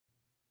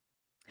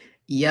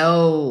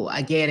Yo,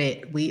 I get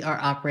it. We are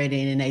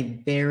operating in a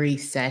very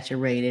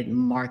saturated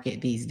market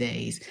these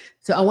days.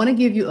 So, I want to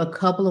give you a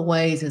couple of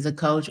ways as a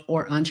coach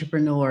or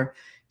entrepreneur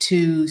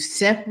to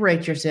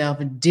separate yourself,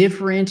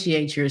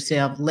 differentiate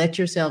yourself, let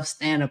yourself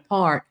stand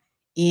apart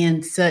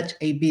in such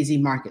a busy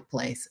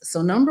marketplace.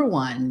 So, number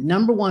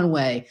one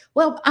way,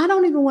 well, I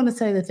don't even want to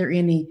say that they're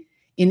in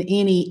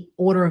any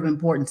order of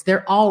importance.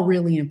 They're all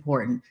really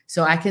important.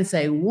 So, I can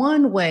say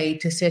one way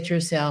to set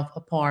yourself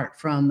apart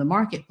from the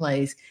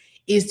marketplace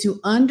is to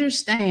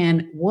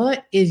understand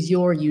what is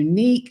your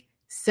unique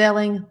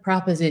selling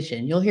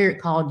proposition. You'll hear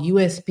it called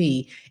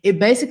USP. It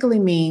basically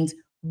means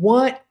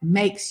what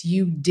makes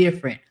you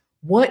different.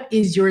 What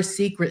is your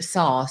secret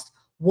sauce?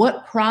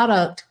 What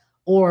product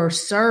or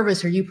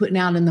service are you putting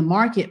out in the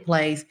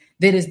marketplace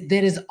that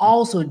is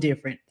also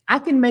different? I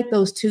can make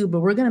those two,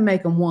 but we're going to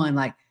make them one.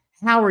 Like,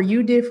 how are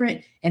you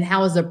different, and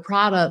how is the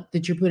product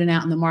that you're putting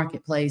out in the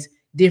marketplace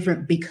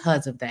different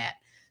because of that?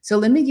 So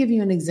let me give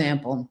you an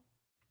example.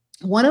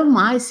 One of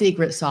my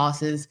secret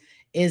sauces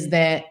is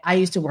that I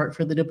used to work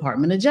for the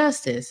Department of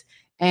Justice.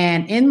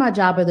 And in my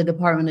job at the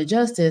Department of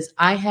Justice,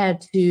 I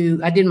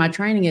did my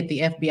training at the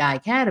FBI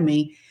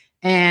Academy,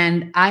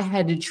 and I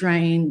had to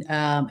train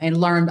and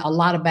learned a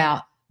lot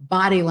about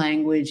body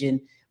language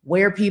and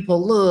where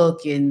people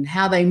look and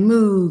how they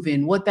move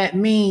and what that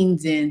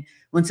means. And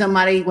when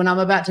I'm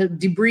about to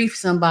debrief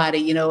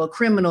somebody, a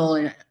criminal,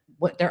 and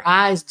what their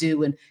eyes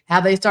do and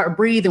how they start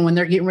breathing when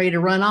they're getting ready to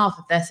run off,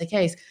 if that's the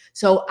case.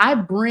 So I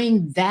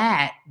bring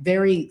that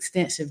very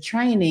extensive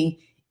training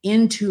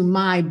into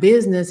my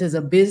business as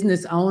a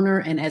business owner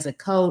and as a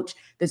coach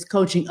that's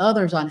coaching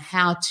others on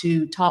how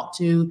to talk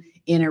to,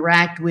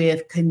 interact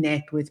with,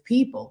 connect with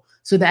people.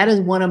 So that is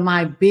one of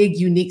my big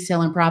unique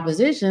selling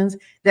propositions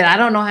that I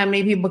don't know how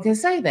many people can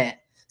say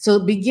that.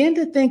 So begin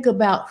to think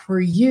about, for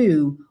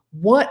you,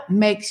 what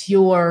makes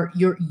your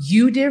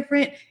you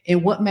different,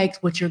 and what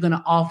makes what you're going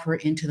to offer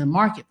into the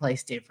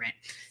marketplace different.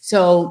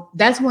 So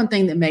that's one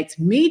thing that makes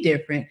me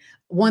different.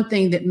 One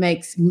thing that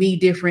makes me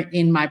different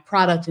in my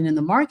product and in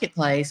the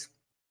marketplace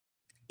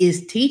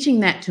is teaching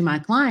that to my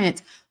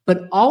clients,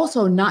 but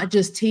also not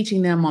just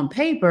teaching them on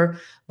paper,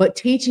 but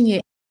teaching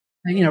it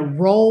in a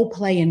role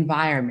play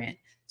environment.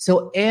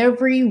 So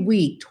every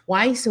week,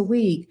 twice a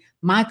week,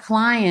 my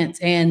clients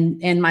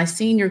and my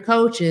senior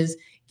coaches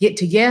get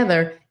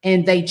together,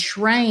 and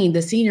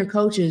the senior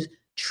coaches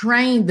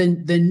train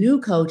the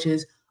new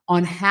coaches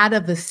on how to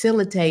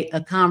facilitate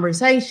a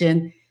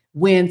conversation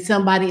when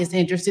somebody is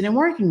interested in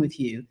working with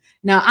you.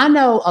 Now, I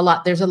know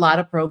there's a lot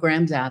of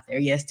programs out there.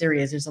 Yes, there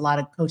is. There's a lot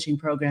of coaching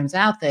programs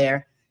out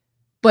there,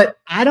 but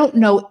I don't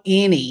know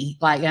any,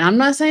 and I'm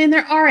not saying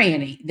there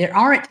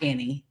aren't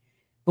any,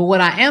 but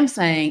what I am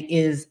saying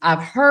is I've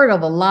heard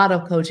of a lot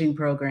of coaching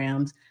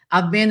programs.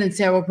 I've been in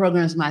several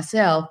programs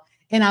myself,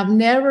 and I've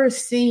never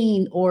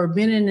seen or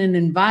been in an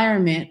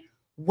environment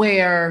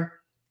where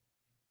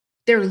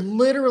they're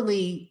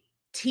literally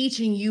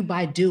teaching you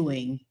by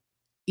doing.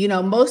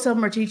 Most of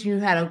them are teaching you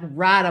how to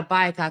ride a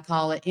bike, I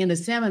call it, in a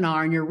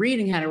seminar, and you're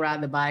reading how to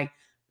ride the bike.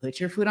 Put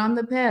your foot on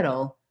the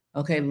pedal.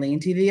 Okay, lean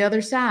to the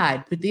other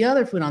side. Put the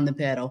other foot on the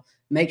pedal.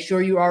 Make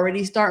sure you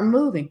already start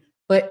moving.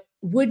 But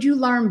would you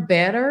learn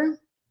better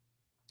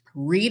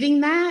reading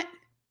that?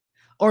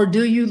 Or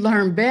do you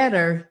learn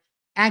better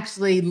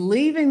actually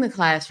leaving the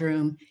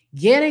classroom,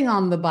 getting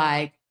on the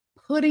bike,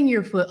 putting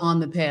your foot on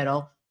the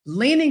pedal,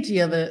 leaning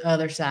to the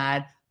other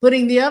side,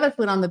 putting the other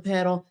foot on the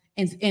pedal,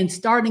 and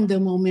starting the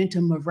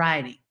momentum of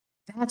riding?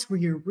 That's where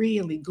you're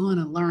really going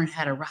to learn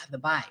how to ride the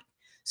bike.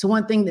 So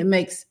one thing that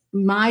makes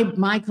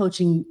my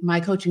coaching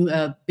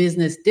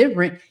business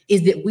different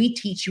is that we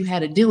teach you how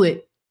to do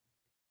it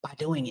by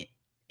doing it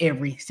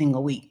every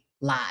single week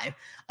live.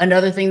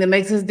 Another thing that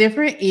makes us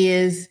different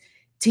is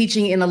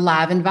teaching in a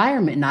live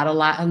environment. Not a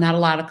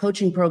lot of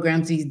coaching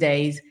programs these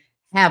days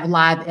have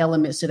live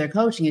elements to their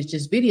coaching. It's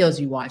just videos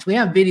you watch. We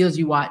have videos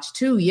you watch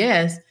too,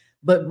 yes,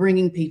 but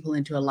bringing people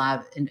into a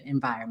live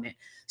environment.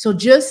 So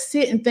just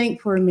sit and think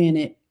for a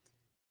minute.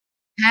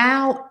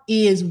 How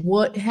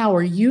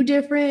are you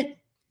different?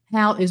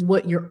 How is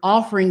what you're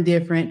offering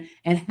different?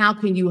 And how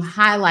can you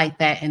highlight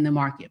that in the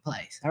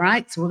marketplace? All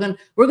right. So we're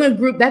going to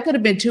group, that could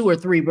have been two or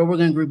three, but we're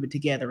going to group it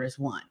together as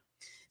one.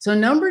 So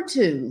number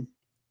two,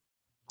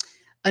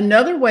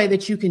 another way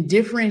that you can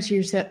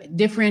differentiate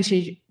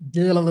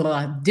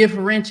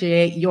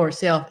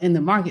yourself in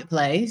the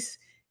marketplace,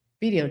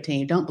 video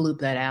team, don't bloop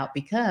that out,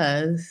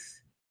 because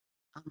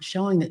I'm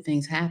showing that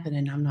things happen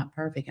and I'm not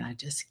perfect and I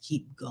just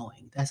keep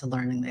going. That's a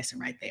learning lesson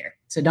right there.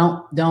 So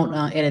don't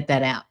edit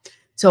that out.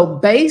 So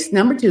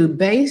number two,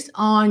 based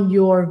on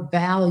your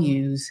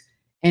values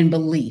and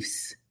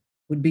beliefs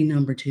would be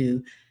number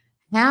two.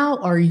 How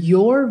are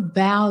your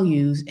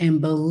values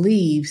and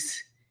beliefs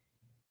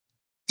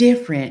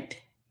different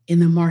in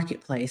the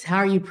marketplace? How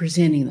are you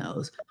presenting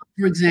those?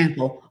 For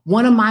example,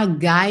 one of my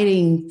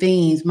guiding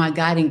themes, my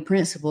guiding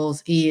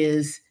principles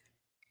is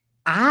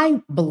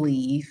I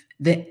believe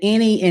that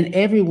any and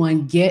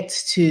everyone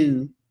gets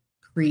to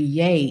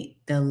create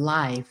the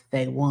life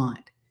they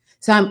want.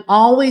 So I'm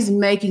always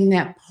making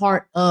that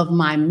part of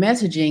my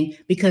messaging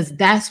because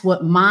that's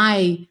what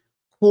my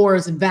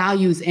core's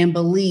values and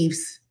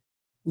beliefs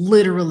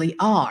literally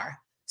are.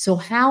 So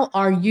how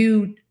are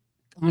you,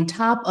 on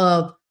top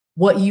of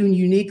what you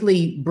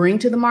uniquely bring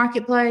to the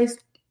marketplace,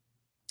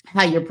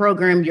 how your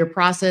program, your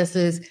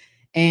processes,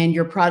 and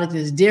your product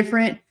is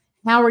different,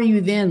 how are you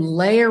then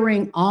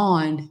layering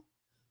on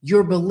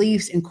your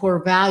beliefs and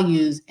core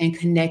values and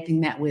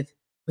connecting that with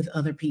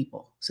other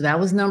people? So that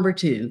was number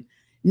 2.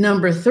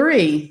 Number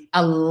 3, I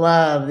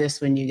love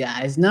this one, you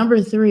guys.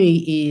 Number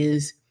 3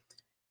 is,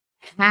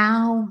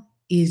 how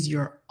is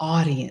your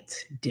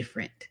audience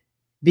different?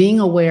 Being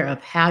aware of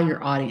how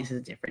your audience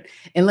is different.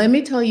 And let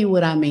me tell you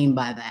what I mean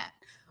by that.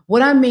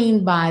 What I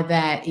mean by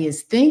that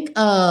is, think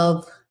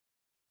of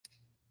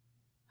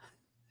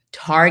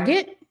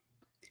Target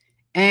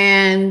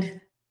and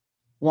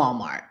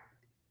Walmart.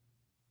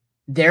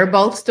 They're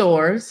both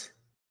stores.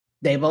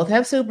 They both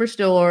have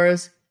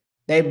superstores.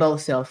 They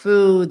both sell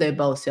food. They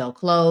both sell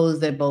clothes.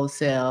 They both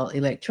sell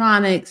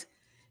electronics.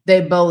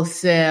 They both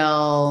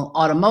sell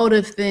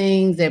automotive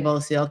things. They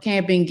both sell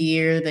camping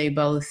gear. They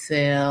both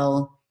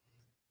sell.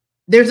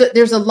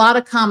 There's a lot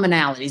of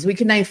commonalities. We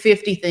can name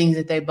 50 things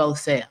that they both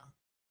sell.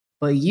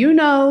 But you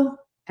know,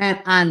 and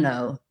I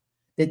know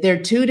that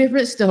they're 2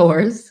 different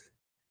stores,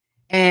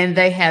 and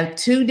they have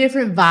 2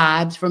 different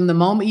vibes from the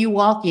moment you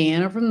walk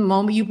in or from the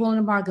moment you pull in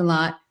the parking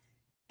lot.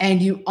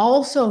 And you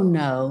also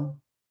know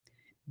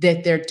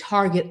that their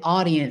target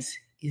audience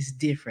is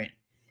different.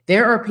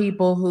 There are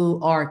people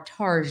who are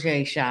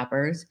Target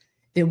shoppers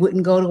that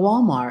wouldn't go to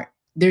Walmart.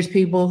 There's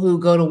people who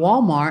go to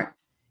Walmart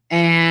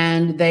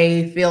and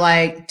they feel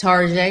like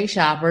Target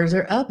shoppers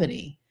are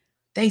uppity.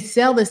 They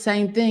sell the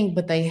same thing,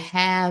 but they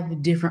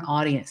have different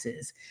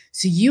audiences.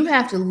 So you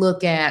have to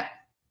look at,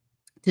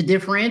 to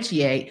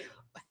differentiate,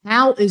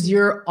 how is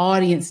your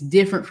audience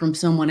different from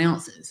someone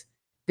else's?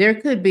 There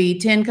could be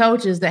 10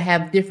 coaches that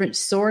have different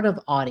sort of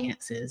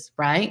audiences,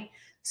 right?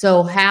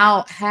 So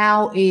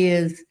how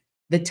is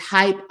the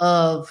type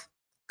of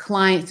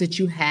clients that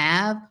you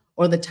have,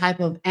 or the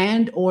type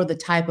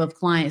of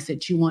clients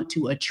that you want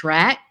to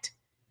attract?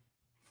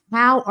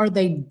 How are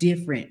they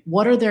different?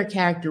 What are their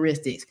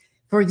characteristics?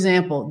 For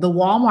example, the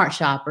Walmart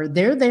shopper,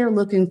 they're there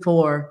looking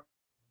for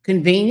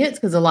convenience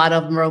because a lot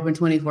of them are open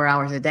 24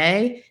 hours a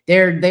day.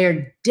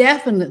 They're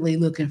definitely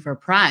looking for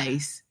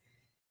price.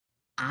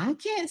 I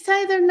can't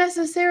say they're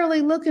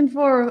necessarily looking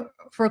for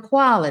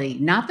quality.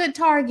 Not that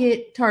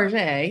Target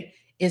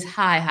is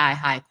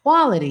high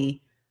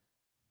quality,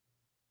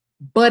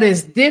 but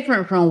it's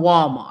different from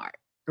Walmart,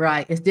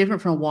 right? It's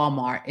different from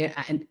Walmart.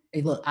 And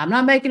look, I'm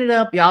not making it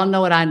up. Y'all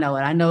know it. I know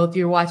it. I know if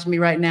you're watching me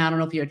right now, I don't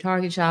know if you're a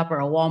Target shopper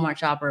or a Walmart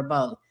shopper or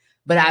both,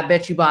 but I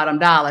bet you bottom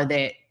dollar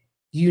that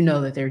you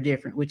know that they're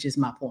different, which is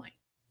my point,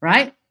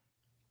 right?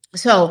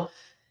 So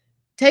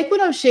take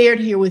what I've shared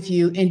here with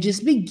you and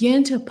just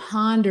begin to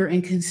ponder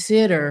and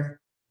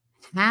consider,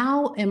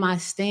 how am I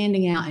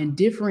standing out and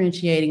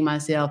differentiating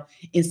myself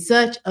in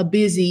such a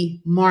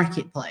busy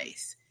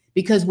marketplace?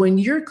 Because when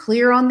you're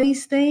clear on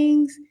these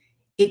things,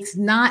 it's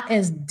not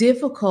as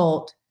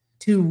difficult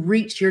to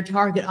reach your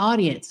target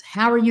audience.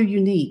 How are you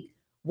unique?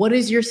 What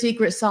is your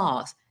secret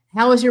sauce?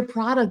 How is your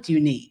product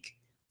unique?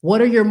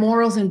 What are your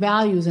morals and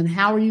values, and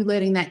how are you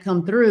letting that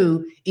come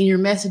through in your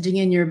messaging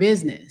in your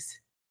business?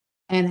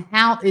 And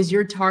how is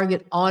your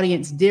target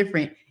audience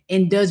different?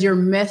 And does your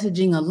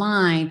messaging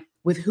align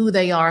with who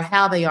they are,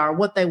 how they are,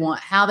 what they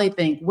want, how they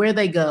think, where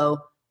they go,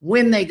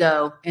 when they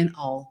go, and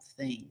all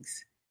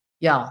things?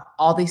 Y'all,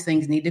 all these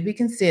things need to be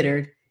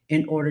considered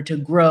in order to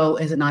grow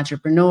as an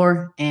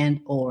entrepreneur and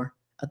or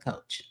a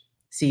coach.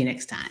 See you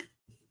next time.